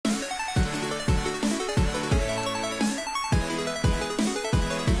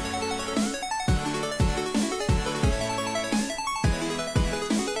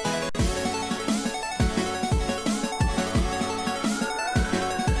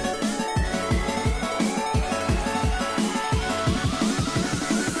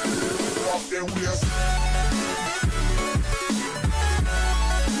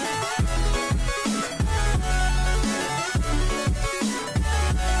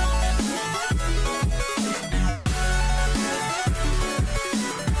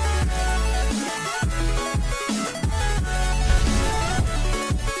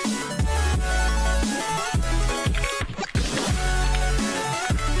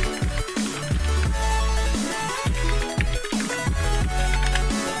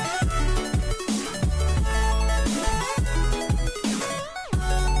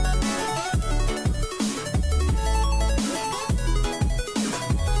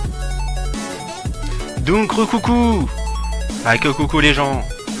Donc recoucou. Ah que coucou les gens.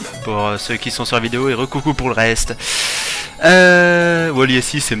 Pour ceux qui sont sur la vidéo et recoucou pour le reste. Wally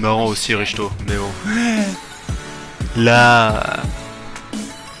ici c'est marrant aussi Richto, mais bon. Là.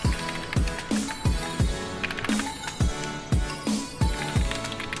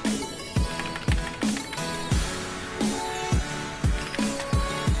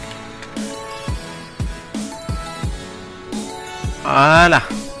 Voilà.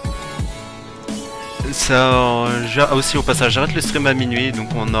 Ça, aussi au passage, j'arrête le stream à minuit, donc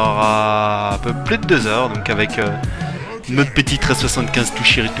on aura un peu plus de 2 heures, donc avec notre petit 1375 tout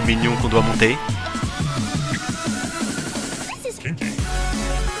chéri, tout mignon qu'on doit monter.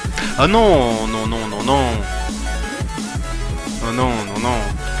 Ah non, non, non, non, non. Oh non, non, non.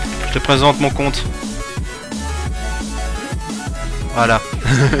 Je te présente mon compte. Voilà.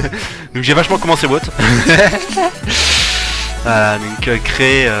 Donc j'ai vachement commencé bot. Voilà, donc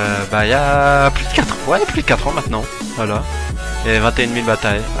créé il y a plus de 4 ans, ouais, plus de 4 ans maintenant, voilà. Et 21 000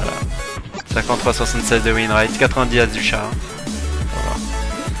 batailles, voilà. 53,76 de win rate, 90 as du char. Voilà.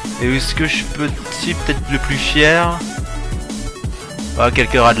 Et est-ce que je peux si peut-être le plus fier? Ah,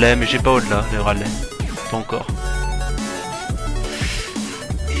 quelques radley, mais j'ai pas au-delà, les radley. Pas encore.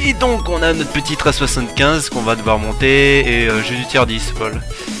 Et donc on a notre petit 1375 qu'on va devoir monter, et j'ai du tier 10, Paul.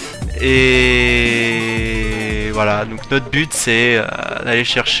 Et voilà, donc notre but c'est d'aller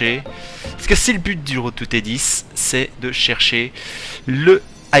chercher, parce que c'est le but du RoadtoT10, c'est de chercher le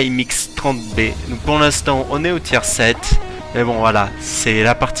IMX 30B. Donc pour l'instant on est au tier 7, mais bon voilà, c'est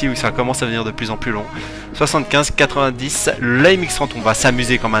la partie où ça commence à venir de plus en plus long. 75, 90, l'IMX 30 on va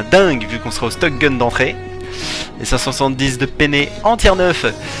s'amuser comme un dingue vu qu'on sera au stock gun d'entrée. Et 170 de peiné en tier 9,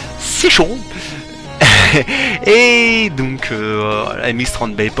 c'est chaud. Et donc la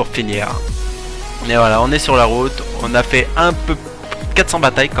MX30B pour finir. Et voilà, on est sur la route. On a fait un peu 400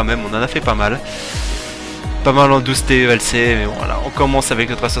 batailles quand même, on en a fait pas mal. Pas mal en 12 TELC, mais bon, voilà, on commence avec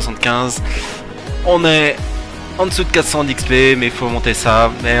le 375. On est en dessous de 400 d'XP, mais il faut monter ça.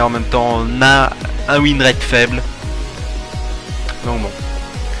 Mais en même temps, on a un win rate faible. Donc bon,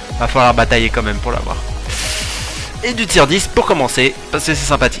 va falloir batailler quand même pour l'avoir. Et du tier 10 pour commencer, parce que c'est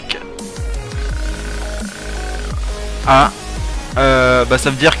sympathique. Ah, bah ça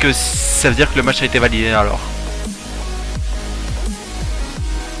veut dire que le match a été validé alors.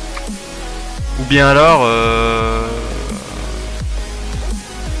 Ou bien alors,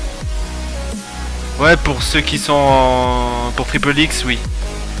 ouais, pour ceux qui sont pour Triple X, oui.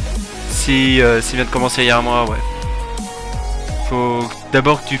 Si vient de commencer il y a un mois, ouais. Faut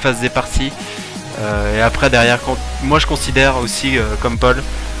d'abord que tu fasses des parties, et après derrière, moi je considère aussi comme Paul.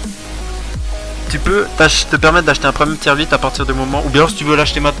 Tu peux te permettre d'acheter un premium tier 8 à partir du moment, ou bien si tu veux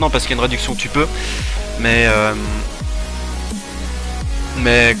l'acheter maintenant parce qu'il y a une réduction tu peux, mais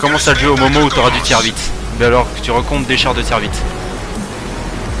commence à le jouer au moment où tu auras du tier 8, mais alors que tu recomptes des chars de tier 8.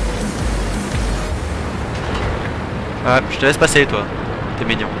 Ah, je te laisse passer toi, t'es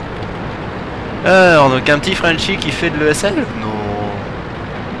mignon. Alors donc un petit Frenchie qui fait de l'ESL? Non.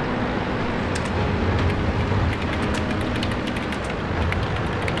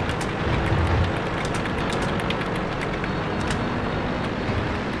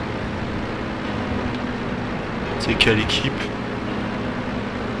 C'est quelle équipe?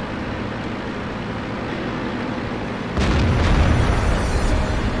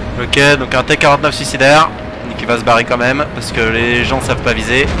 Ok, donc un T49 suicidaire qui va se barrer quand même parce que les gens savent pas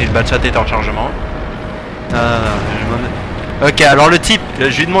viser et le batchat est en chargement. Ok, alors le type,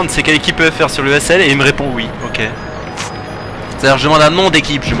 je lui demande c'est quelle équipe peut faire sur l'ESL et il me répond oui. Ok. C'est-à-dire je demande un nom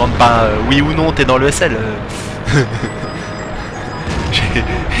d'équipe, je demande pas oui ou non t'es dans l'ESL.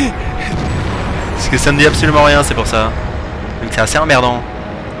 Parce que ça me dit absolument rien, c'est pour ça. Donc c'est assez emmerdant.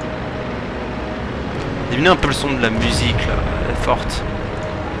 Diminue un peu le son de la musique là, elle est forte.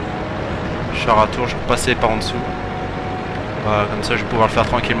 Char à tour, je vais passer par en dessous. Voilà, comme ça je vais pouvoir le faire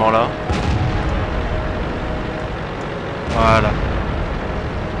tranquillement là. Voilà.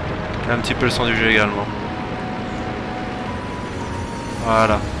 Et un petit peu le son du jeu également.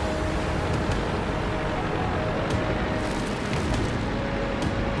 Voilà.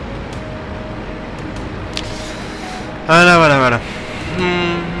 Voilà, voilà, voilà.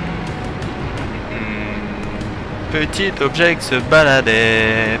 Petit objet qui se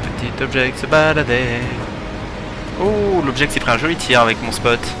baladait. Petit objet qui se baladait. Oh, l'objet s'est pris un joli tir avec mon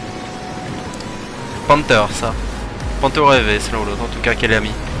spot. Panther, ça. Panther rêvé, c'est l'un ou l'autre. En tout cas, quel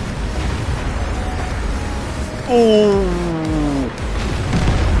ami. Oh.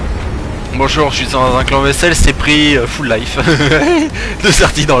 Bonjour, je suis dans un clan vaisselle, c'est pris full life. De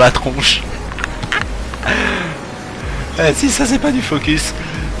sortie dans la tronche. Si ça c'est pas du focus,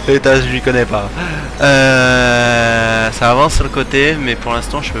 Je lui connais pas. Ça avance sur le côté, mais pour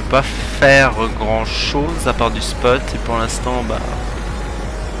l'instant je peux pas faire grand chose à part du spot. Et pour l'instant, bah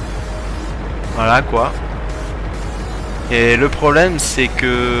voilà quoi. Et le problème c'est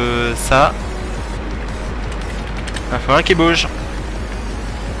que ça, il va falloir qu'il bouge.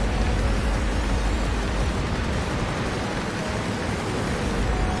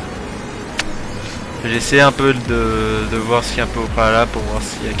 J'essaie un peu de voir ce qu'il y a un peu au préalable pour voir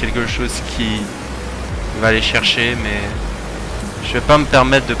s'il y a quelque chose qui va aller chercher, mais je vais pas me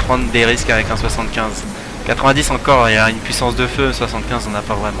permettre de prendre des risques avec un 75. 90 encore, il y a une puissance de feu, 75 on n'a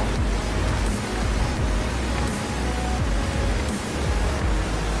pas vraiment.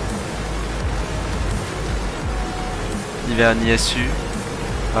 Hiver ISU.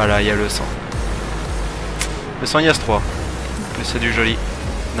 Voilà, il y a le 100. Le 100 IS3. En plus c'est du joli.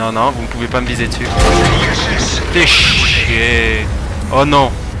 Non, non, vous ne pouvez pas me viser dessus. T'es chier. Oh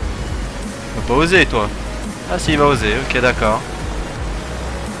non. Il va pas oser, toi. Ah si, il va oser. Ok, d'accord.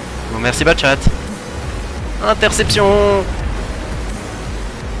 Bon, merci, Bachat. Interception.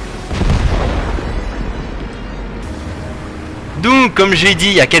 Donc, comme j'ai dit,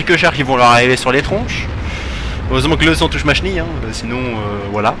 il y a quelques chars qui vont leur arriver sur les tronches. Heureusement que le sang touche ma chenille, hein. Sinon,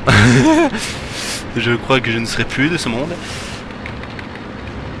 voilà. Je crois que je ne serai plus de ce monde.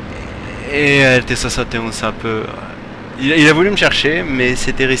 Et LT71 c'est un peu... Il a voulu me chercher, mais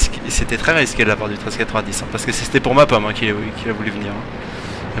c'était très risqué de la part du 1390, hein, parce que c'était pour ma pomme hein, qu'il a voulu venir.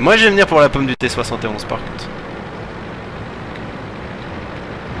 Hein. Et moi je vais venir pour la pomme du T71 par contre.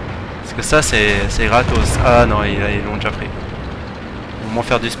 Parce que ça c'est gratos. Ah non, ils l'ont déjà pris. Au moins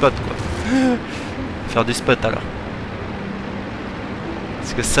faire du spot quoi. Faire du spot alors.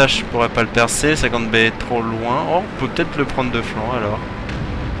 Parce que ça je pourrais pas le percer, 50B est trop loin. Oh, on peut peut-être le prendre de flanc alors.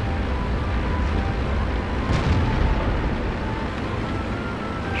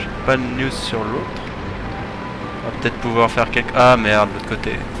 Pas de news sur l'autre. On va peut-être pouvoir faire quelque... Ah merde, de l'autre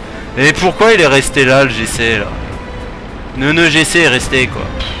côté. Et pourquoi il est resté là, le GC, là? Le GC est resté, quoi.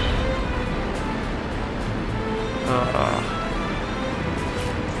 Ah.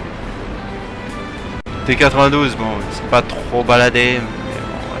 T92, bon, c'est pas trop baladé, mais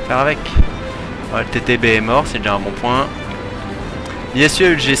bon, on va faire avec. Ouais, le TTB est mort, c'est déjà un bon point. L'ISU a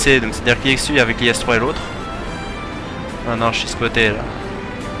eu le GC, donc c'est-à-dire que l'ISU avec l'IS3 et l'autre. Ah non, je suis spoté, là.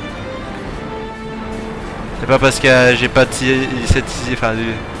 C'est pas parce que j'ai pas de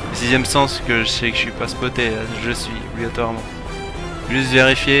sixième sens que je sais que je suis pas spoté, je suis obligatoirement. Juste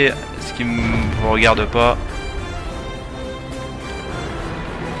vérifier ce qui me regarde pas.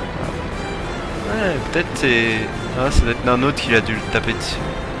 Ouais, peut-être c'est... Ah, ça doit être un autre qui a dû le taper dessus.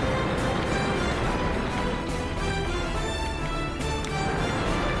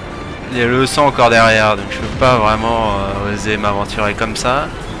 Il y a le sang encore derrière, donc je peux pas vraiment oser m'aventurer comme ça.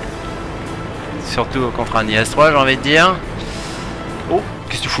 Surtout contre un IS3 j'ai envie de dire. Oh,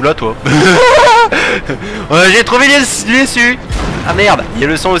 qu'est-ce que tu fous là toi? J'ai trouvé l'ISU. Ah merde, il y a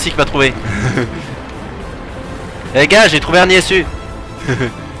le son aussi qui m'a trouvé. Les gars, j'ai trouvé un ISU.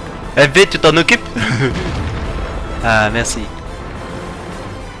 FV, tu t'en occupes? Ah merci.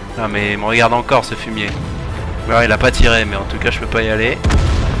 Ah mais il me regarde encore ce fumier. Alors, il a pas tiré mais en tout cas je peux pas y aller.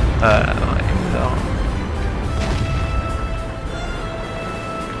 Ouais, alors...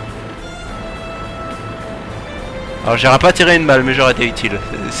 Alors j'aurais pas tiré une balle mais j'aurais été utile.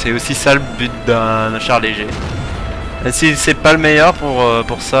 C'est aussi ça le but d'un char léger. Et si c'est pas le meilleur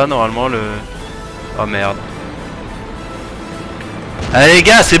pour ça, normalement le... Oh merde. Allez les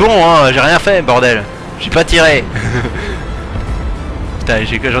gars, c'est bon hein, j'ai rien fait bordel. J'ai pas tiré. Putain,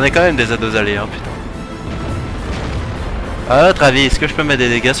 j'en ai quand même des ados allés hein, putain. Ah Travis, est-ce que je peux mettre des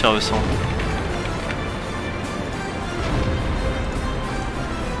dégâts sur le sang?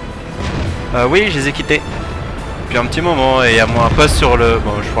 Oui, je les ai quittés. Depuis un petit moment, et il y a moi un post sur le...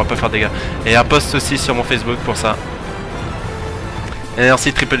 Bon, je pourrais pas faire de dégâts. Et un post aussi sur mon Facebook pour ça. Et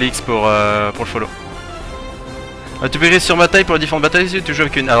merci Triple X pour le follow. Tu peux jouer sur ma taille pour les différentes batailles si tu joues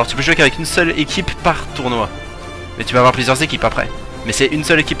avec une... Alors tu peux jouer qu'avec une seule équipe par tournoi. Mais tu vas avoir plusieurs équipes après. Mais c'est une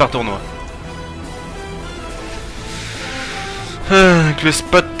seule équipe par tournoi. Le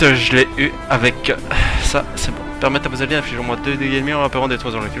spot, je l'ai eu avec ça, c'est bon. Permettre à vos alliés d'infliger au moins 2 dégâts ennemis en apparent des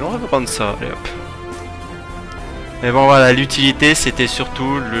 3 dans le cul. On va prendre ça, et hop. Mais bon voilà, l'utilité c'était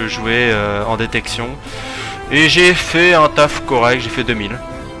surtout le jouer en détection. Et j'ai fait un taf correct, j'ai fait 2000.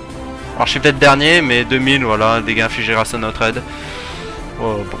 Alors je suis peut-être dernier, mais 2000, voilà, dégâts infligés grâce à notre aide.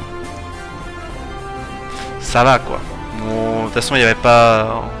 Oh bon. Ça va quoi. Bon, de toute façon il n'y avait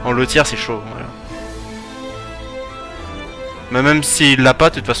pas... En lotière c'est chaud, voilà. Mais même s'il l'a pas,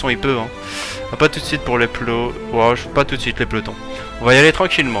 de toute façon il peut. Hein. Ah, pas tout de suite pour les pelots. Ouais, pas tout de suite les pelotons. On va y aller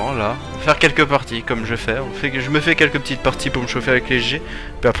tranquillement là. Faire quelques parties comme je fais. Je me fais quelques petites parties pour me chauffer avec les G.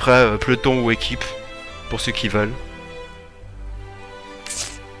 Puis après, peloton ou équipe. Pour ceux qui veulent.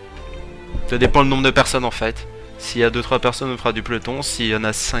 Ça dépend le nombre de personnes en fait. S'il y a 2-3 personnes, on fera du peloton. S'il y en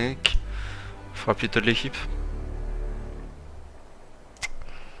a 5, on fera plutôt de l'équipe.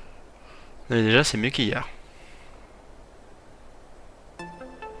 Mais déjà, c'est mieux qu'hier.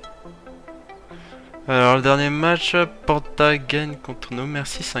 Alors, le dernier match, Porta gagne contre No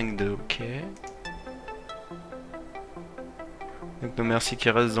Merci 5-2, ok. Donc No Merci qui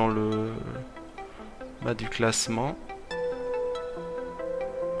reste dans le bas du classement.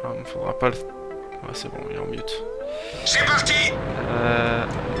 Ah, il faudra pas le... Ouais, c'est bon, il est en mute. C'est parti.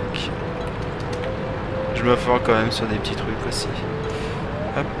 Ok. Je me fais quand même sur des petits trucs aussi.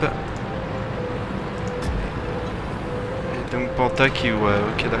 Hop. Et donc Panta qui... Ouais,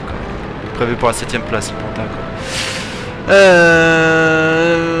 ok, d'accord. Prévu pour la 7ème place, Panta, quoi.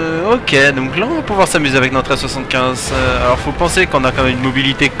 Ok, donc là on va pouvoir s'amuser avec notre S75. Alors faut penser qu'on a quand même une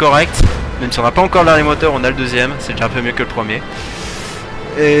mobilité correcte. Même si on n'a pas encore l'arrêt moteur, on a le deuxième. C'est déjà un peu mieux que le premier.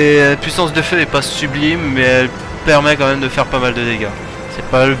 Et la puissance de feu est pas sublime, mais elle permet quand même de faire pas mal de dégâts. C'est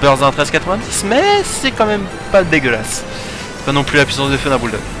pas le burst d'un 1390, mais c'est quand même pas dégueulasse. C'est pas non plus la puissance de feu d'un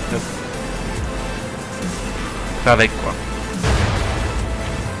bulldog. Faire avec quoi.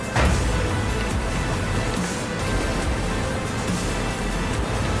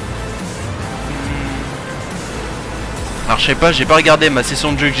 Alors je sais pas, j'ai pas regardé ma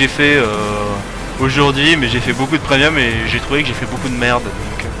session de jeu que j'ai fait aujourd'hui, mais j'ai fait beaucoup de premium et j'ai trouvé que j'ai fait beaucoup de merde.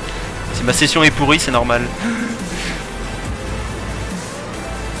 Donc si ma session est pourrie, c'est normal.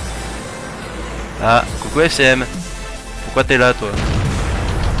 Ah, coucou FCM. Pourquoi t'es là toi?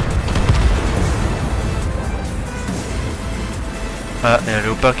 Ah, et le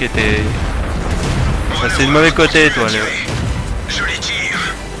léopard qui était... Ah, c'est le mauvais côté toi, Léo. Joli tir.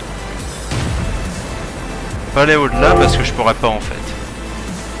 Pas aller au-delà parce que je pourrais pas en fait.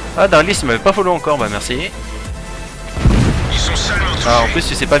 Ah, Darlis il m'avait pas follow encore, bah merci. Ils sont seulement touchés. Ah, en plus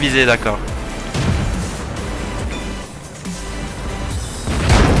tu sais pas viser, d'accord.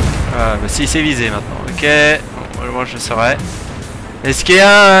 Ah, bah si, c'est visé maintenant, ok. Bon, moi je saurais. Est-ce qu'il y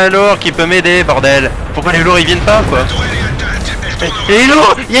a un lourd qui peut m'aider, bordel? Pourquoi les lourds ils viennent pas, quoi? Et les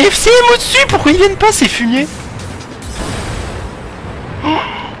lourds, il y a FCM au-dessus, pourquoi ils viennent pas, ces fumiers?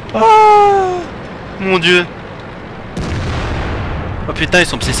 Oh mon dieu. Oh putain, ils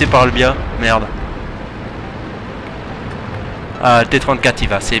sont obsessés par le bien. Merde. Ah, le T34 il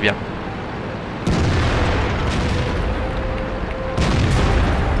va, c'est bien.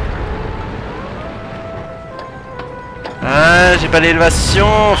 Ah, j'ai pas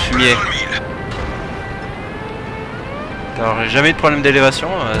l'élévation, fumier. Alors, j'ai jamais eu de problème d'élévation,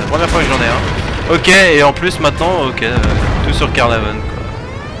 la première fois que j'en ai un. Ok, et en plus maintenant, ok, tout sur Carnavon quoi.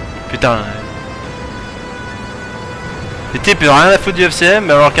 Putain. Les types ils ont rien à foutre du FCM,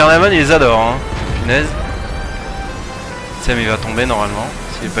 mais alors Carnavon ils les adorent, hein. Punaise. Sam il va tomber normalement,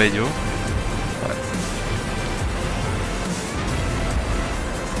 s'il est pas idiot. Ouais.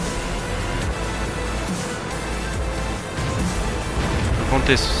 Par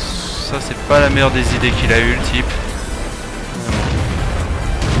contre, ça c'est pas la meilleure des idées qu'il a eu le type.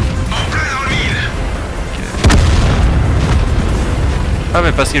 Ah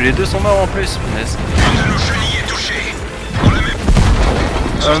mais parce que les deux sont morts en plus, punaise.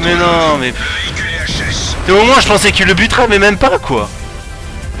 Ah mais non, mais... Et au moins je pensais qu'il le buterait, mais même pas quoi.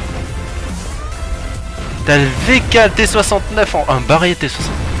 T'as le VK T69 en... Un barrier T69,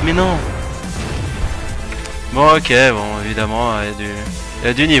 mais non. Bon ok, bon évidemment, il y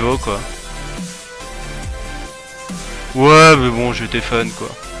a du niveau quoi. Ouais mais bon, j'étais fun quoi.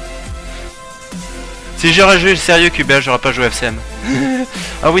 Si j'aurais joué le sérieux QBL, j'aurais pas joué FCM.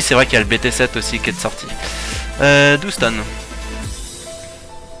 Ah oui, c'est vrai qu'il y a le BT7 aussi qui est sorti. 12 tonnes.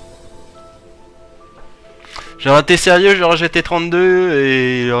 J'aurais été sérieux, j'aurais jeté 32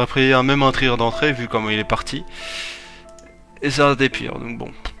 et il aurait pris même un tir d'entrée vu comment il est parti. Et ça aurait été pire, donc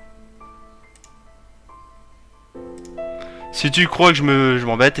bon. Si tu crois que je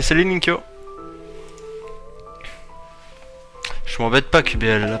m'embête, et salut Ninkyo. Je m'embête pas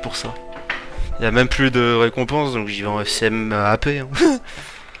QBL là pour ça. Il y a même plus de récompense, donc j'y vais en FCM AP. Hein.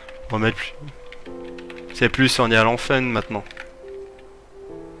 On va mettre plus. C'est plus, on est à l'enfun maintenant.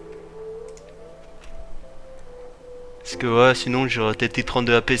 Parce que ouais, sinon j'aurais été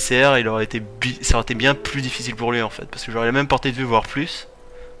 32 APCR, il aurait été ça aurait été bien plus difficile pour lui en fait, parce que j'aurais la même portée de vue voire plus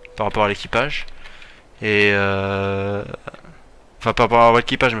par rapport à l'équipage. Et enfin pas par rapport à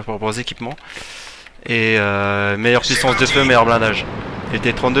l'équipage mais par rapport aux équipements. Et meilleure puissance de feu, meilleur blindage. Et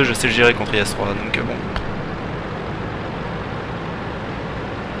T32, je sais le gérer contre IS-3, donc bon.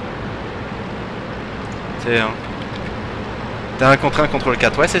 C'est hein. T'as un contre 1 contre le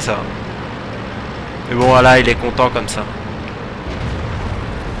 4, ouais c'est ça. Mais bon voilà, il est content comme ça.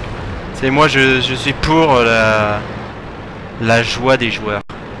 C'est moi je suis pour la joie des joueurs.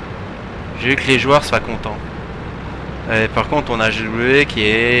 J'ai vu que les joueurs soient contents. Et par contre on a joué qui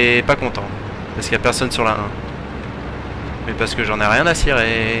est pas content. Parce qu'il n'y a personne sur la 1. Mais parce que j'en ai rien à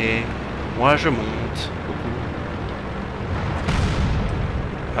cirer. Moi je monte. Coucou.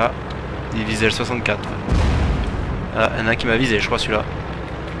 Ah, il visait le 64. Ah, il y en a un qui m'a visé, je crois celui-là.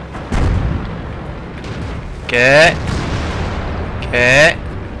 Ok. Ok.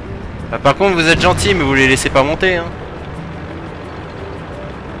 Ah, par contre vous êtes gentil mais vous les laissez pas monter hein.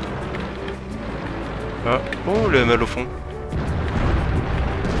 Ah. Oh le mal au fond.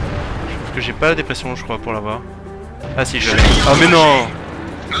 Je trouve que j'ai pas la dépression je crois pour l'avoir. Ah si je l'ai. Ah mais non.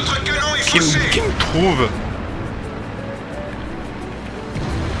 Notre canon est Qui me trouve?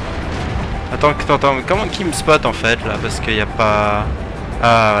 Attends, comment qui me spot en fait là? Parce qu'il n'y a pas...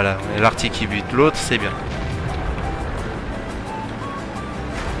 Ah voilà, l'arty qui bute. L'autre c'est bien.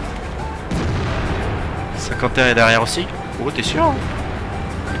 « 51 est derrière aussi. Oh t'es sûr hein?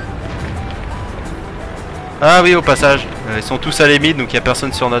 Ah oui au passage, ils sont tous à les donc il n'y a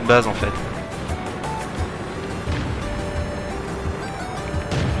personne sur notre base en fait.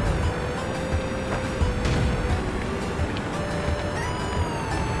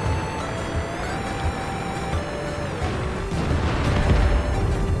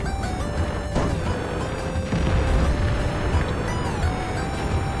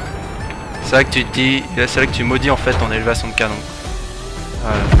 C'est là que tu te dis, c'est là que tu maudis en fait ton élévation de canon.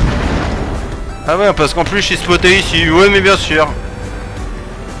 Voilà. Ah ouais parce qu'en plus je suis spoté ici, ouais mais bien sûr.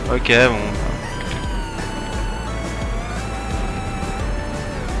 Ok bon.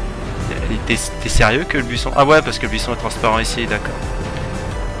 T'es sérieux que le buisson... Ah ouais parce que le buisson est transparent ici, d'accord.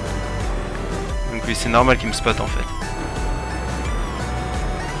 Donc oui c'est normal qu'il me spot en fait.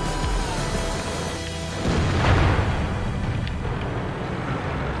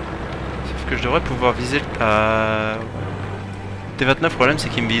 Que je devrais pouvoir viser le... T29 le problème c'est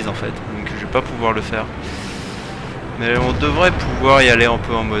qu'il me vise en fait, donc je vais pas pouvoir le faire. Mais on devrait pouvoir y aller un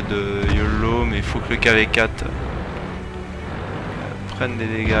peu en mode YOLO, mais il faut que le KV4 prenne des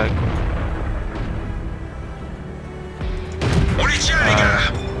dégâts quoi. On les tient les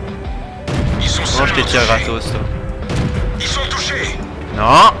gars. Ils sont Non je t'ai tiré gratos toi. Ils sont touchés.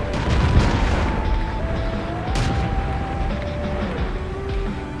 Non.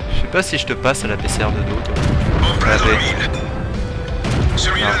 Je sais pas si je te passe à la PCR de dos toi. En plein dans le mille.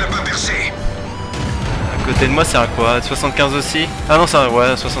 Celui-là n'a pas percé. À côté de moi c'est un quoi? 75 aussi? Ah non c'est un...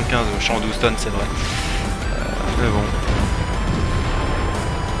 ouais 75, je suis en 12 tonnes c'est vrai. Mais bon.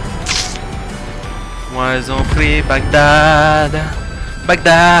 Moi ils ont pris Bagdad.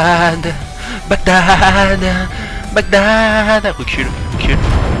 Bagdad. Bagdad. Bagdad. Recule, recule.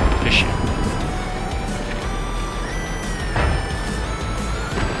 Fais chier.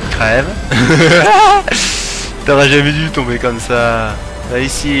 Crève. T'aurais jamais dû tomber comme ça. Là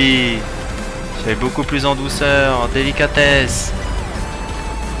ici. J'avais beaucoup plus en douceur, en délicatesse.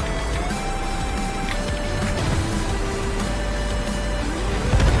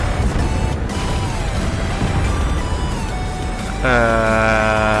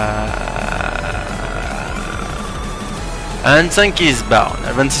 Un 25 qui se barre. On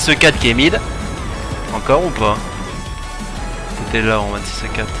a 26 4 qui est mid. Encore ou pas? T'étais là en 26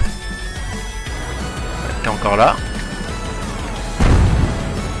 4. T'es encore là.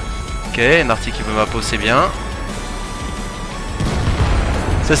 Ok, un arty qui veut ma peau, c'est bien.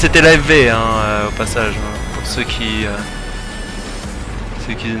 Ça c'était la FV hein, au passage. Hein. Pour ceux qui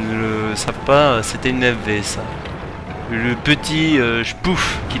ne le savent pas, c'était une FV ça. Le petit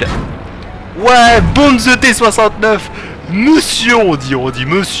pouf qu'il a. Ouais, bon the T69. Monsieur, on dit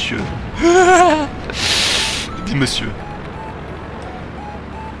monsieur. On dit monsieur.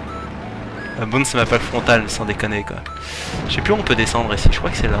 La bonne ça m'appelle frontal, sans déconner quoi. Je sais plus où on peut descendre ici, je crois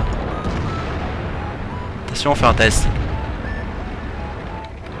que c'est là. Attention, on fait un test.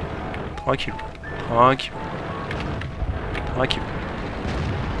 Tranquille. Tranquille. Tranquille.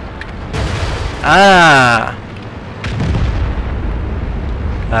 Ah.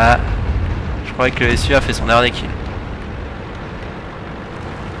 Ah. Je croyais que le SU a fait son dernier kill.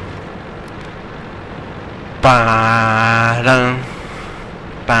 Palin.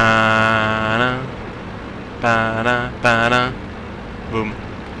 Palin. Palin. Palin. Boum.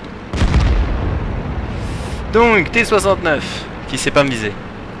 Donc, T69, qui sait pas me viser.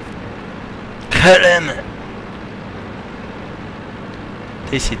 Kalem.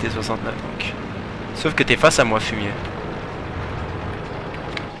 Et ici t'es 69 donc. Sauf que t'es face à moi, fumier.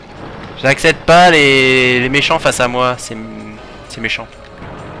 J'accepte pas les méchants face à moi, c'est méchant.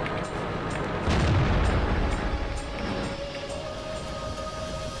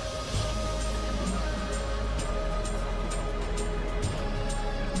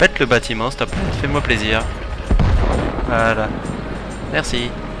 Pète le bâtiment, s'il te plaît, fais-moi plaisir. Voilà.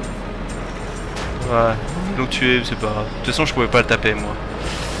 Merci. Ouais, donc tuer, c'est pas grave. De toute façon, je pouvais pas le taper, moi.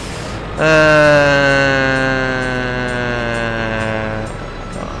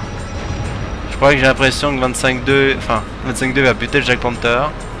 Je crois que j'ai l'impression que 25-2, enfin 25-2 va buter le Jack Panther.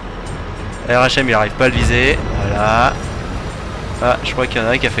 RHM il arrive pas à le viser. Voilà. Ah, je crois qu'il y en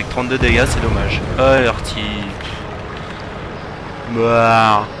a un qui a fait que 32 dégâts, c'est dommage. Oh, leur type.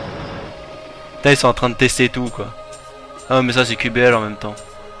 Bah. Putain, ils sont en train de tester tout quoi. Ah, mais ça c'est QBL en même temps.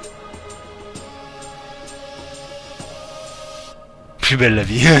 Plus belle la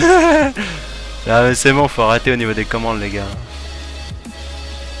vie. Ah, mais c'est bon, faut arrêter au niveau des commandes, les gars.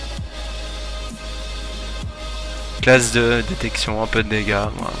 Classe de détection, un peu de dégâts.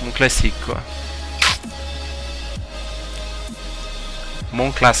 Voilà, mon classique quoi.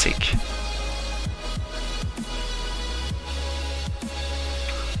 Mon classique.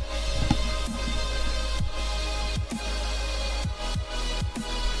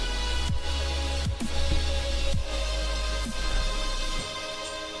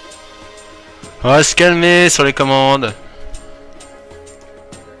 On va se calmer sur les commandes.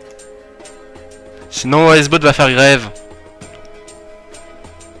 Sinon OSBot va faire grève.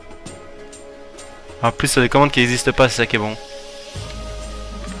 En plus sur les commandes qui n'existent pas, c'est ça qui est bon.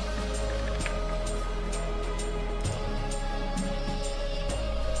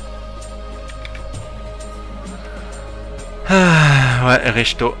 Ah, ouais,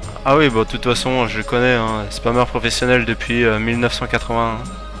 Richto. Ah oui, bon, de toute façon, je le connais, hein, spammer professionnel depuis 1980.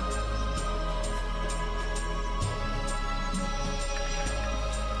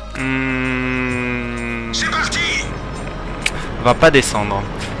 C'est parti. On va pas descendre,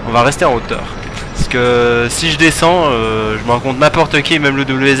 on va rester en hauteur. Parce que si je descends, je me rends compte n'importe qui, même le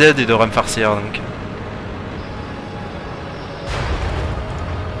WZ, il devrait me farcir donc.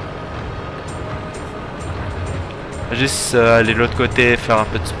 Juste aller de l'autre côté, faire un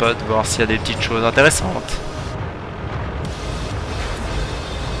peu de spot, voir s'il y a des petites choses intéressantes.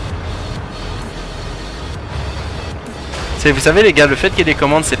 Vous savez les gars, le fait qu'il y ait des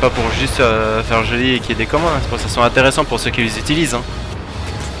commandes, c'est pas pour juste faire joli et qu'il y ait des commandes, c'est pour que ça soit intéressant pour ceux qui les utilisent. Hein.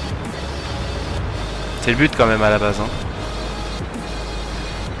 C'est le but quand même à la base. Hein.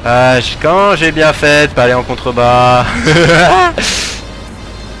 Ah, quand j'ai bien fait de pas aller en contrebas.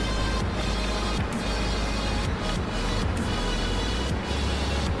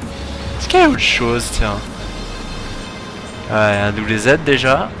 Est-ce qu'il y a autre chose, tiens? Ouais, un WZ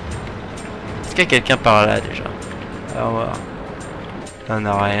déjà. Est-ce qu'il y a quelqu'un par là déjà? Alors, voilà. Là, on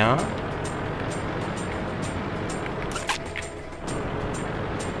n'a rien.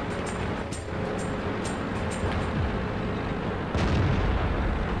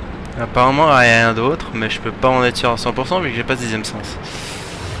 Apparemment, il n'y a rien d'autre, mais je peux pas en être sûr à 100% vu que j'ai pas ce dixième sens.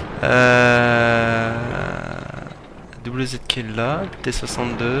 WZ qui est là,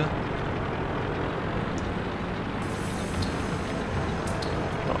 T62.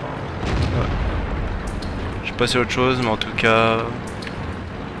 Je sais pas si y a autre chose, mais en tout cas,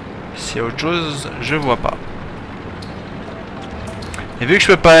 s'il y a autre chose, je vois pas. Et vu que je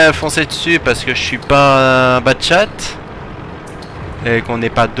peux pas foncer dessus parce que je suis pas un bas de chat et qu'on n'est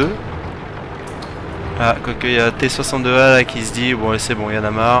pas deux. Ah, quoique il y a T62A là qui se dit bon c'est bon, il y en a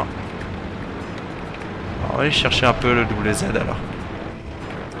marre. Alors, on va aller chercher un peu le WZ alors.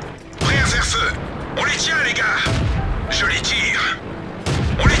 Prêt à faire feu. On les tient les gars. Je les tire.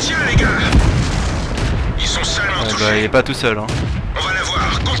 On les tient les gars. Ils sont salement touchés. Bah, il est pas tout seul hein. On va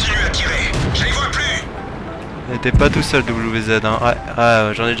l'avoir. Continue à tirer. Je les vois plus. Il était pas tout seul WZ hein. Ouais,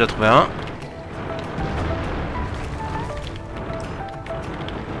 ah, j'en ai déjà trouvé un.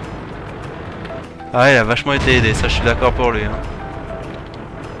 Ah il a vachement été aidé, ça je suis d'accord pour lui hein.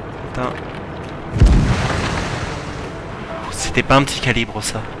 Putain. C'était pas un petit calibre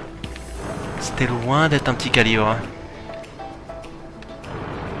ça. C'était loin d'être un petit calibre hein.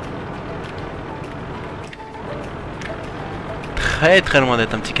 Très très loin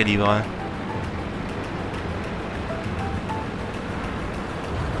d'être un petit calibre hein.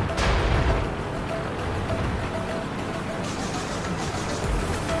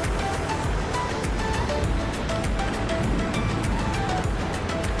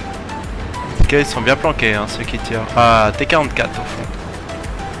 Ils sont bien planqués hein, ceux qui tirent. Ah, T44 au fond.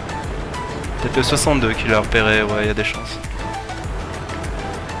 Peut-être le 62 qui l'a repéré, ouais, il y a des chances.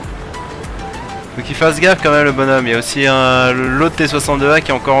 Faut qu'il fasse gaffe quand même le bonhomme. Il y a aussi l'autre T62A qui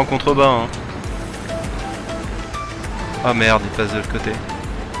est encore en contrebas. Hein. Ah merde, il passe de l'autre côté.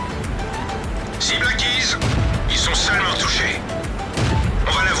 Cible acquise. Ils sont seulement touchés.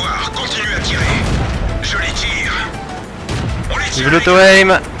 On va la voir. Continue à tirer. Je les tire. On les Vive tire.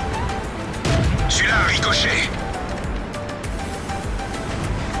 l'auto-aim. Celui-là a ricoché.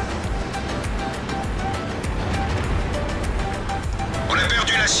 On a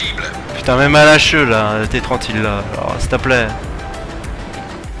perdu la cible. Putain, même à l'HE là, le T30 il l'a. Alors s'il te plaît.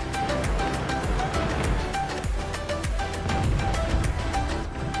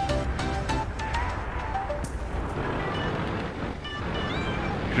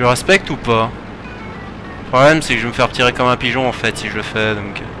 Je le respecte ou pas? Le problème c'est que je vais me faire tirer comme un pigeon en fait si je le fais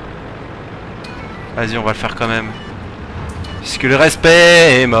donc... Vas-y on va le faire quand même. Puisque le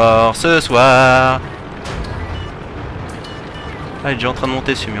respect est mort ce soir. Ah il est déjà en train de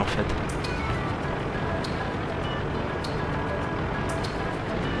monter celui en fait.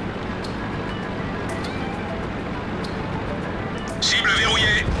 Cible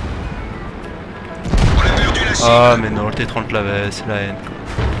verrouillée. On a perdu la cible. Ah mais non, le T30 l'avait, c'est la haine.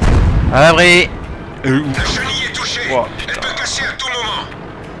 Abri. La chenille est touchée. Oh, Elle peut casser à tout moment.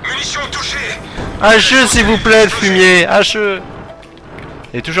 Munitions touchées. HE s'il vous plaît, le fumier. HE.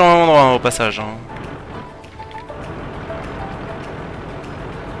 Il est toujours au même endroit hein, au passage. Hein.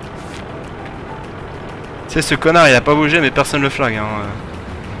 Tu sais, ce connard il a pas bougé mais personne le flag. Hein.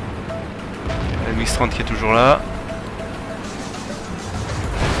 Le MX-30 qui est toujours là.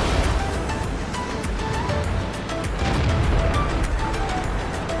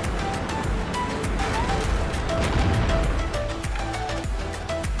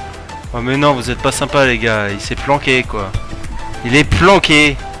 Oh mais non, vous êtes pas sympa les gars, il s'est planqué quoi. Il est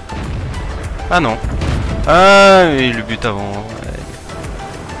planqué. Ah non. Ah mais le but avant. Ouais.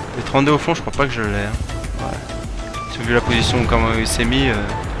 Les 32 au fond, je crois pas que je l'ai. Hein. Ouais. Si vous vu la position comment il s'est mis,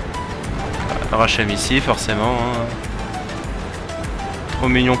 Rachem ici forcément. Hein. Trop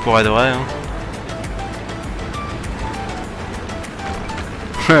mignon pour être vrai.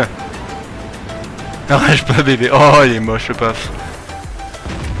 Hein. Arrache pas bébé. Oh il est moche le paf.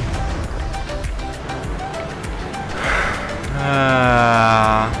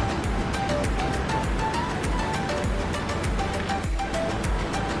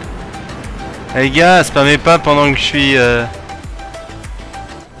 Les gars, spammez pas pendant que je suis...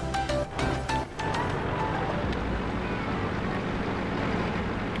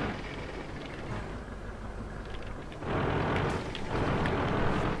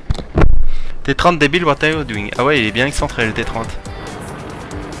 T30 débile, what are you doing? Ah ouais, il est bien excentré le T30.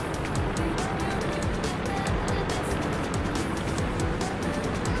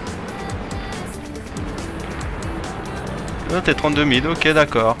 T32 mid, ok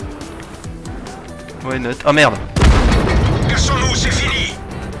d'accord. Ouais not. Oh merde. Cassons-nous, c'est fini.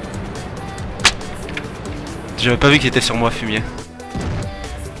 J'avais pas vu qu'il était sur moi fumier.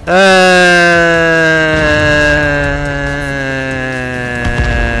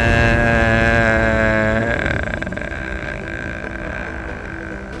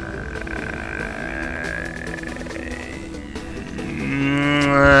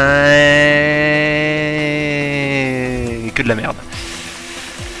 Que de la merde.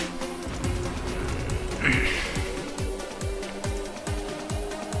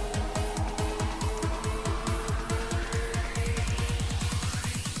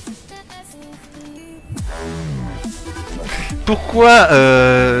 Pourquoi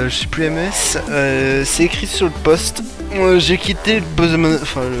je suis plus MS, c'est écrit sur le post. J'ai quitté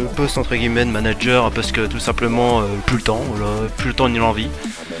le poste entre guillemets de manager parce que tout simplement plus le temps, voilà, plus le temps ni l'envie.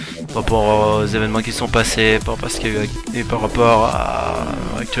 Par rapport aux événements qui sont passés, par rapport à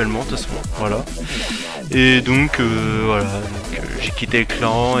actuellement de toute façon, voilà. Et donc voilà, j'ai quitté le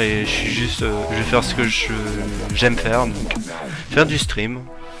clan et je suis juste, je vais faire ce que j'aime faire, donc faire du stream,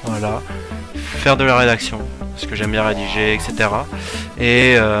 voilà, faire de la rédaction, parce que j'aime bien rédiger, etc.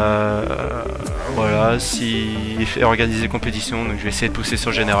 Et voilà, organiser des compétitions, donc je vais essayer de pousser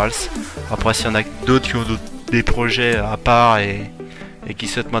sur Generals. Après s'il y en a d'autres qui ont des projets à part et qui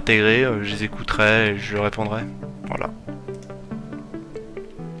souhaitent m'intégrer, je les écouterai et je répondrai. Voilà.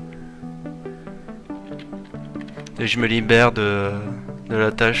 Et je me libère de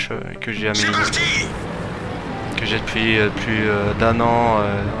la tâche que j'ai que j'ai depuis plus d'un an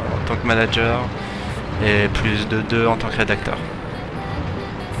en tant que manager et plus de 2 en tant que rédacteur.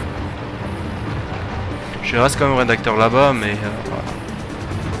 Je reste quand même rédacteur là-bas, mais voilà.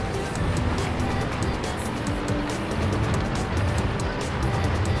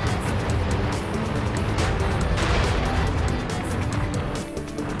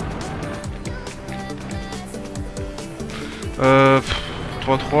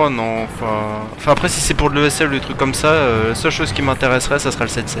 7.3 non, enfin après si c'est pour de l'ESL ou des trucs comme ça, la seule chose qui m'intéresserait ça serait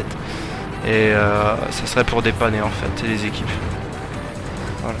le 7.7. Et ça serait pour dépanner en fait les équipes.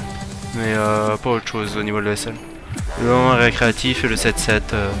 Voilà. Mais pas autre chose au niveau de l'ESL. Le 1 récréatif et le 7.7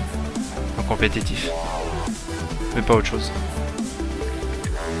 en compétitif. Mais pas autre chose.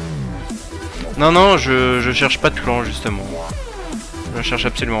 Non non, je cherche pas de clan justement. Je cherche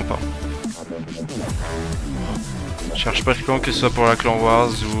absolument pas. Je cherche pas de clan, que ce soit pour la clan wars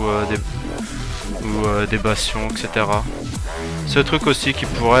ou des bastions, etc. Ce truc aussi qui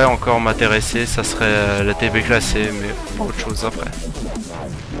pourrait encore m'intéresser, ça serait la TB classée, mais pas autre chose après.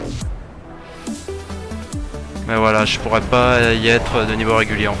 Mais voilà, je pourrais pas y être de niveau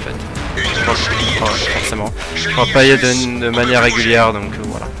régulier en fait. Forcément. Je pourrais pas y être de manière régulière, donc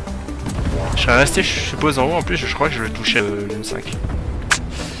voilà. Je serais resté, je suppose, en haut. En plus, je crois que je le touchais le 5.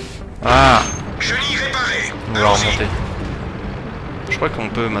 Ah! On va remonter. Je crois qu'on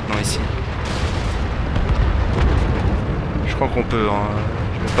peut maintenant ici. Je crois qu'on peut. Hein.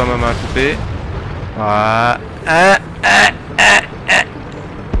 Je vais pas ma main couper. Voilà.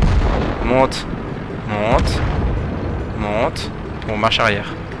 Monte. Monte. Monte. Bon, marche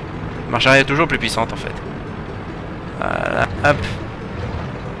arrière. Marche arrière est toujours plus puissante en fait. Voilà. Hop.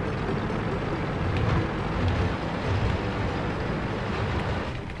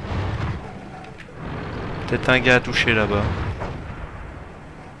 Peut-être un gars à toucher là-bas.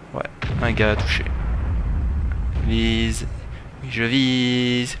 Ouais, un gars à toucher. Vise. Oui, je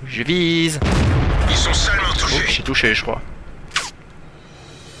vise. Oui, je vise. Ils sont seulement touchés. Oh, j'ai touché, je crois.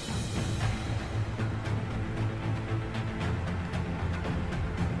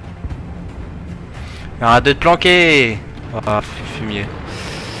 Arrête de te planquer. Ah, fumier.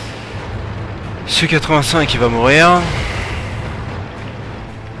 Ce 85 il va mourir.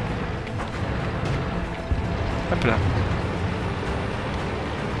 Hop là.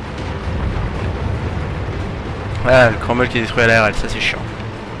 Ah, le crumble qui détruit l'ARL, ça c'est chiant.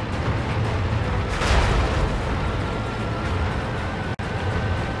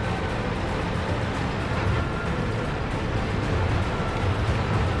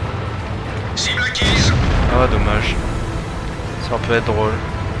 Cible acquise. Ah, dommage. Ça peut être drôle.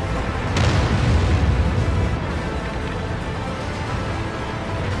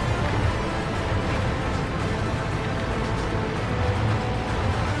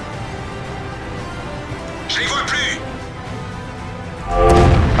 Je les vois plus.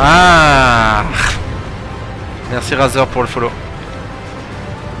 Ah! Merci Razer pour le follow.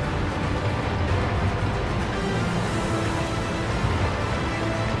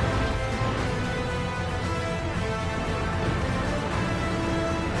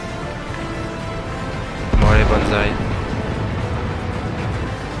 Bon allez, bonsaï.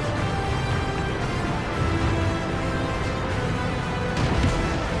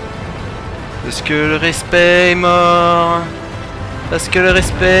 Parce que le respect est mort. Parce que le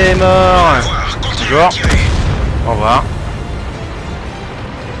respect est mort. Jour. Au revoir.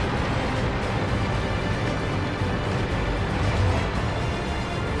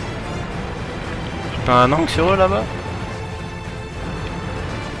 J'ai pas un angle sur eux là-bas?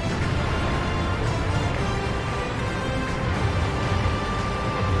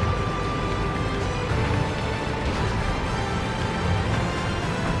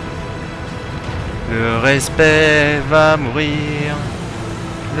 Le respect va mourir.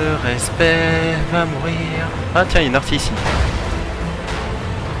 Le respect va mourir. Ah tiens, il y a une artie ici.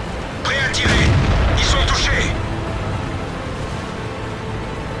 Prêt à tirer. Ils sont touchés.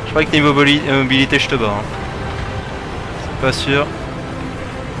 Je crois que niveau mobilité je te bats. Hein. C'est pas sûr.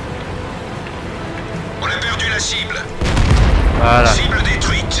 On a perdu la cible. Voilà. Cible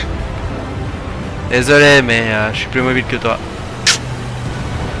détruite. Désolé mais je suis plus mobile que toi.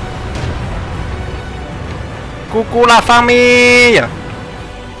 Coucou la famille!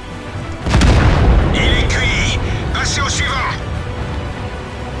 Il est cuit. Passez au suivant.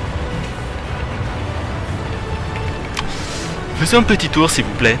 Faisons un petit tour s'il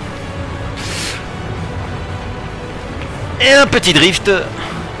vous plaît. Et un petit drift.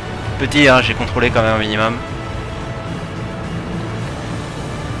 Petit hein, j'ai contrôlé quand même un minimum.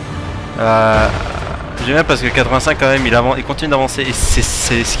 J'aime bien parce que 85 quand même il continue d'avancer et c'est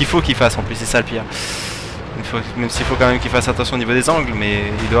ce qu'il faut qu'il fasse en plus, c'est ça le pire. Même s'il faut quand même qu'il fasse attention au niveau des angles,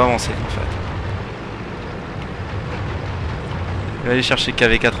 mais il doit avancer en fait. Il va aller chercher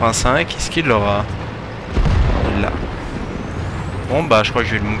KV85, est-ce qu'il l'aura? Il l'a. Bon bah je crois que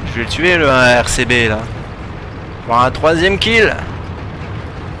je vais le tuer le 1 RCB là. Pour un 3ème kill.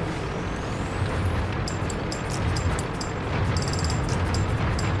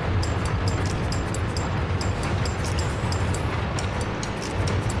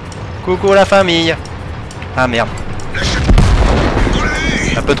 Coucou la famille. Ah merde. Lâchez. On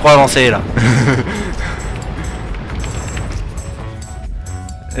l'a eu. Un peu trop avancé là.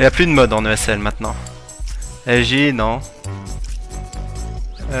 Il n'y a plus de mode en ESL maintenant. LJ non.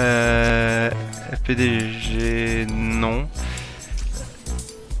 FPDG non.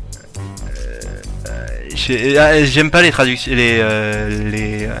 J'aime pas les traductions,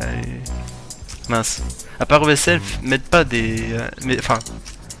 mince. À part ESL, mettez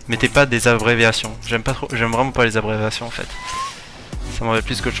pas des abréviations. J'aime vraiment pas les abréviations en fait. Ça m'en va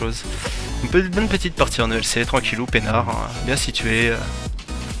plus qu'autre chose. Une bonne petite partie en ELC, tranquillou, peinard, hein, bien situé.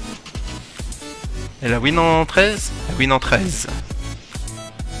 Et la win en 13 ? La win en 13.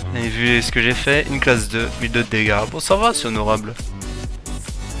 Et vu ce que j'ai fait, une classe 2, 1002 de dégâts. Bon, ça va, c'est honorable.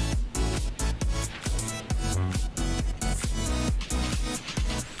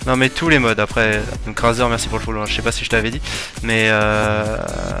 Non mais tous les modes après, donc Razer merci pour le follow, je sais pas si je t'avais dit, mais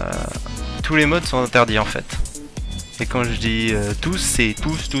tous les modes sont interdits en fait. Et quand je dis tous, c'est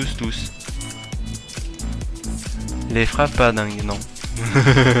tous. Les frappes pas dingue, non.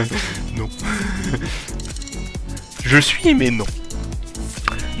 Non. Je suis mais non.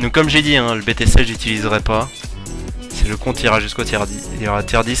 Donc comme j'ai dit, hein, le BTC j'utiliserai pas. C'est le compte ira jusqu'au tier 10. Il y aura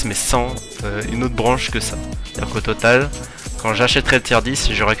tier 10 mais sans une autre branche que ça. C'est-à-dire qu'au total, quand j'achèterai le tier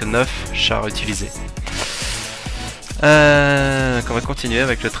 10, j'aurai que 9 chars utilisés. Donc on va continuer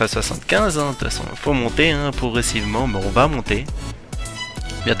avec le 1375, hein. De toute façon, faut monter hein, progressivement, mais on va monter.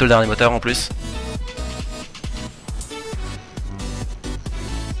 Bientôt le dernier moteur en plus.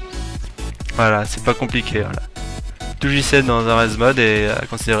 Voilà, c'est pas compliqué. Voilà. Tout J7 dans un res mode est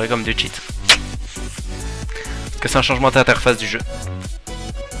considéré comme du cheat. Parce que c'est un changement d'interface du jeu.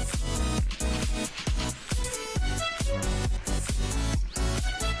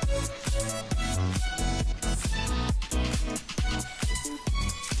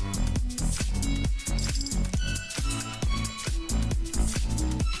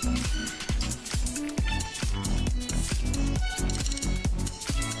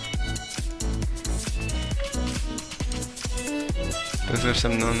 Parce que ça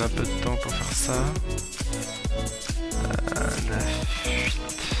me donne un peu de temps pour faire ça. 9, 8.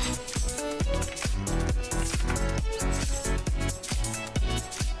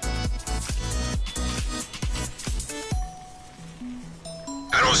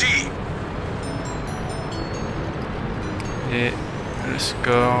 Allons-y. Et le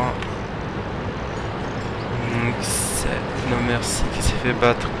score. Donc c'est No Merci qui s'est fait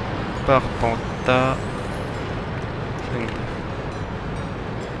battre par Panta. 5-2.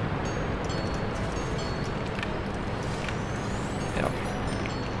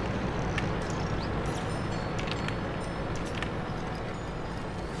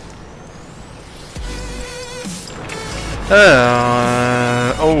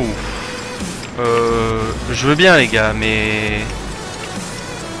 Je veux bien les gars, mais...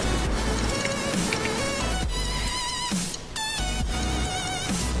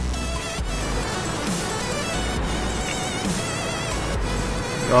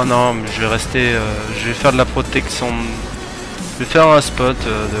 Oh non, mais je vais rester... je vais faire de la protection... Je vais faire un spot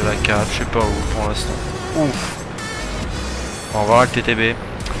de la cape, je sais pas où pour l'instant. Ouf. On va voir avec TTB.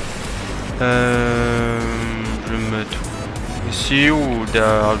 Je me mets ici ou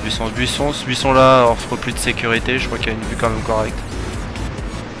derrière le buisson. Ce buisson là offre plus de sécurité, je crois qu'il y a une vue quand même correcte.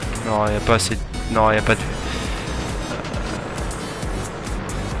 Non, il n'y a pas assez. Non, il n'y a pas de vue.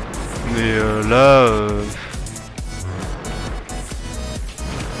 Mais là.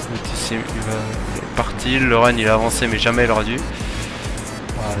 Il est parti, le run il a avancé mais jamais il aurait dû.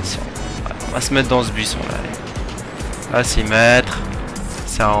 Voilà, on va se mettre dans ce buisson là. Allez. Là, s'y mettre.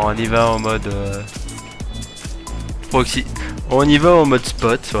 Ça, on y va en mode proxy. On y va en mode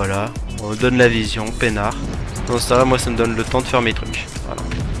spot, voilà. On donne la vision, peinard. Dans ce temps-là, moi ça me donne le temps de faire mes trucs. Voilà.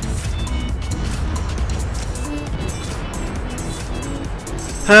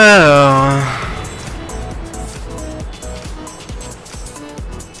 Alors...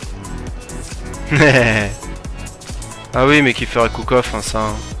 Ah oui, mais qui ferait cook-off, hein, ça.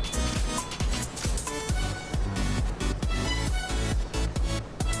 Hein.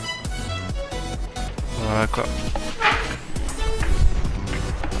 Voilà quoi.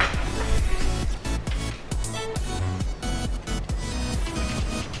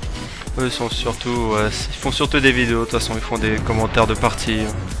 Eux sont surtout, ouais, ils font surtout des vidéos. De toute façon, ils font des commentaires de partie.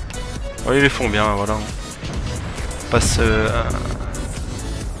 Ouais, ils les font bien, voilà. On va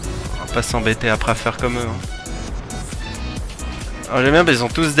pas s'embêter après à faire comme eux. Hein. Alors j'aime bien, ils sont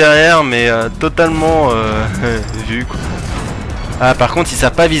tous derrière, mais totalement vus quoi. Ah, par contre, ils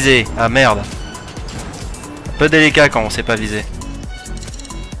savent pas viser. Ah merde. Un peu délicat quand on sait pas viser.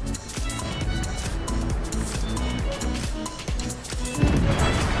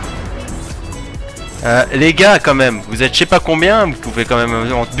 Les gars, quand même, vous êtes je sais pas combien, vous pouvez quand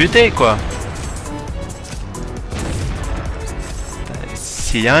même en buter, quoi.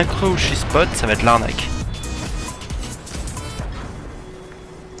 S'il y a un creux où je suis spot, ça va être l'arnaque.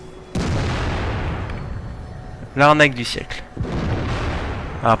 L'arnaque du siècle.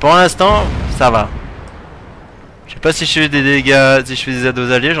 Alors pour l'instant, ça va. Je sais pas si je fais des dégâts, si je fais des aides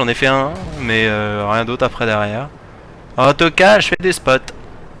aux alliés, j'en ai fait un, mais rien d'autre après derrière. En tout cas, je fais des spots.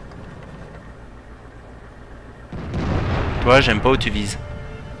 Toi, j'aime pas où tu vises.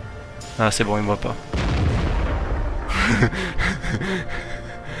 Ah, c'est bon, il me voit pas.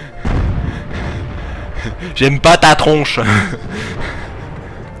 J'aime pas ta tronche.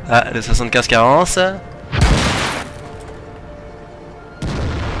 Ah, le 75 carence.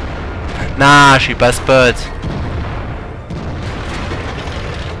 Nah, je suis pas spot.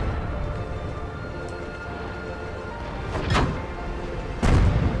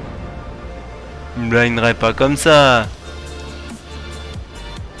 Il me blinderait pas comme ça.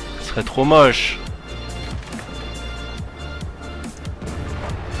 Ce serait trop moche.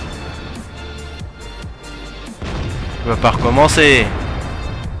 On va pas recommencer.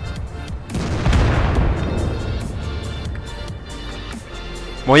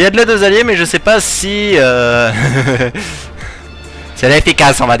 Bon, il y a de l'aide aux alliés, mais je sais pas si... c'est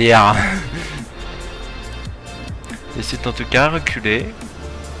efficace, on va dire. J'essaie en tout cas reculer.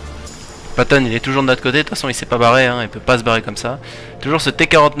 Patton, il est toujours de notre côté. De toute façon, il s'est pas barré. Hein, il peut pas se barrer comme ça. Toujours ce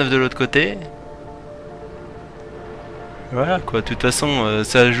T49 de l'autre côté. Voilà, quoi. De toute façon,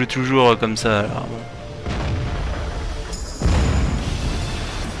 ça joue toujours comme ça. Alors, bon.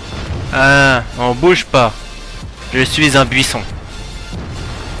 Ah, on bouge pas. Je suis un buisson.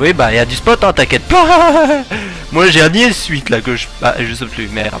 Oui, bah, il y a du spot, hein, t'inquiète pas. Moi, j'ai un niais suite, là, que je... Ah, je saute plus,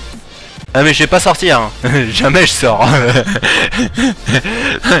 merde. Ah, mais je vais pas sortir, hein. Jamais je sors.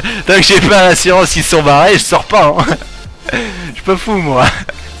 Tant que j'ai pas l'assurance qu'ils sont barrés, je sors pas, hein. Je suis pas fou, moi.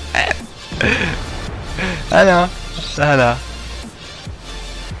 Voilà. Voilà.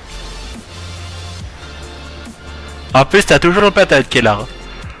 En plus, t'as toujours le patate qui est là.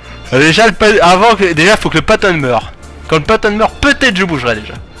 Déjà, avant que... Déjà, faut que le patton meure. Quand le patton meurt, peut-être je bougerai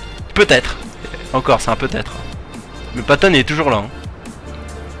déjà. Peut-être. Encore, c'est un peut-être. Le patton est toujours là. Hein.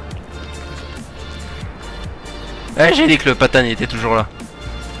 Ouais, j'ai dit que le patton était toujours là.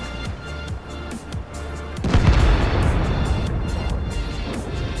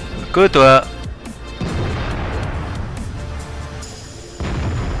 Quoi, toi?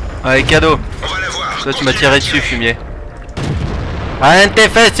 Allez, cadeau. Toi, tu m'as tiré dessus, fumier. Rien de tes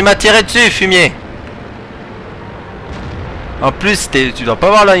fesses, tu m'as tiré dessus, fumier. En plus, tu dois pas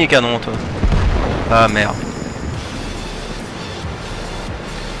avoir là les canons, toi. Ah merde.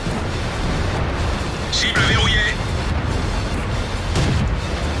 Cible verrouillée.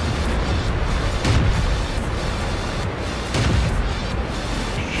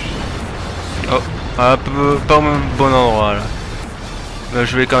 Oh, un peu pas au bon endroit là. Mais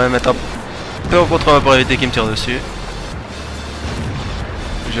je vais quand même être un peu en contre pour éviter qu'il me tire dessus.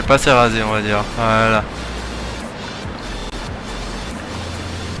 Je vais pas s'éraser, on va dire. Voilà.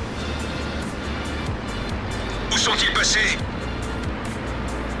 Où sont-ils passés?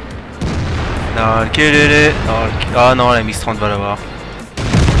 Non, quel est... Ah non, la Mix 30 va l'avoir.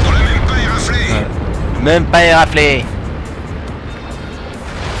 On l'a même pas éraflé. Ouais. Même pas éraflé.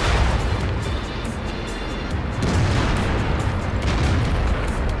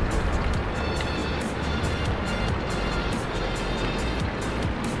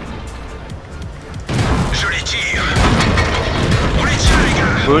 Je les tire. On les tient, les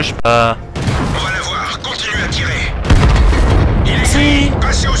gars. Bouge pas. On va l'avoir. Continue à tirer. Il est Merci. gris.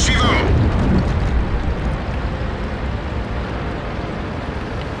 Passez au suivant.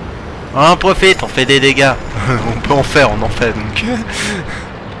 On en profite, on fait des dégâts. On peut en faire, on en fait donc.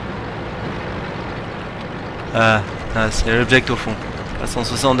 Ah, c'est l'objectif au fond. À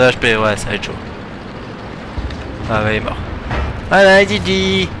 160 de HP, ouais, ça va être chaud. Ah ouais, il est mort. Voilà,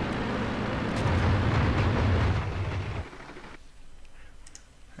 Didi.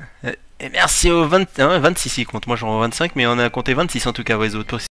 Et merci aux 26 il compte. Moi j'en ai 25, mais on a compté 26 en tout cas, ouais, les autres.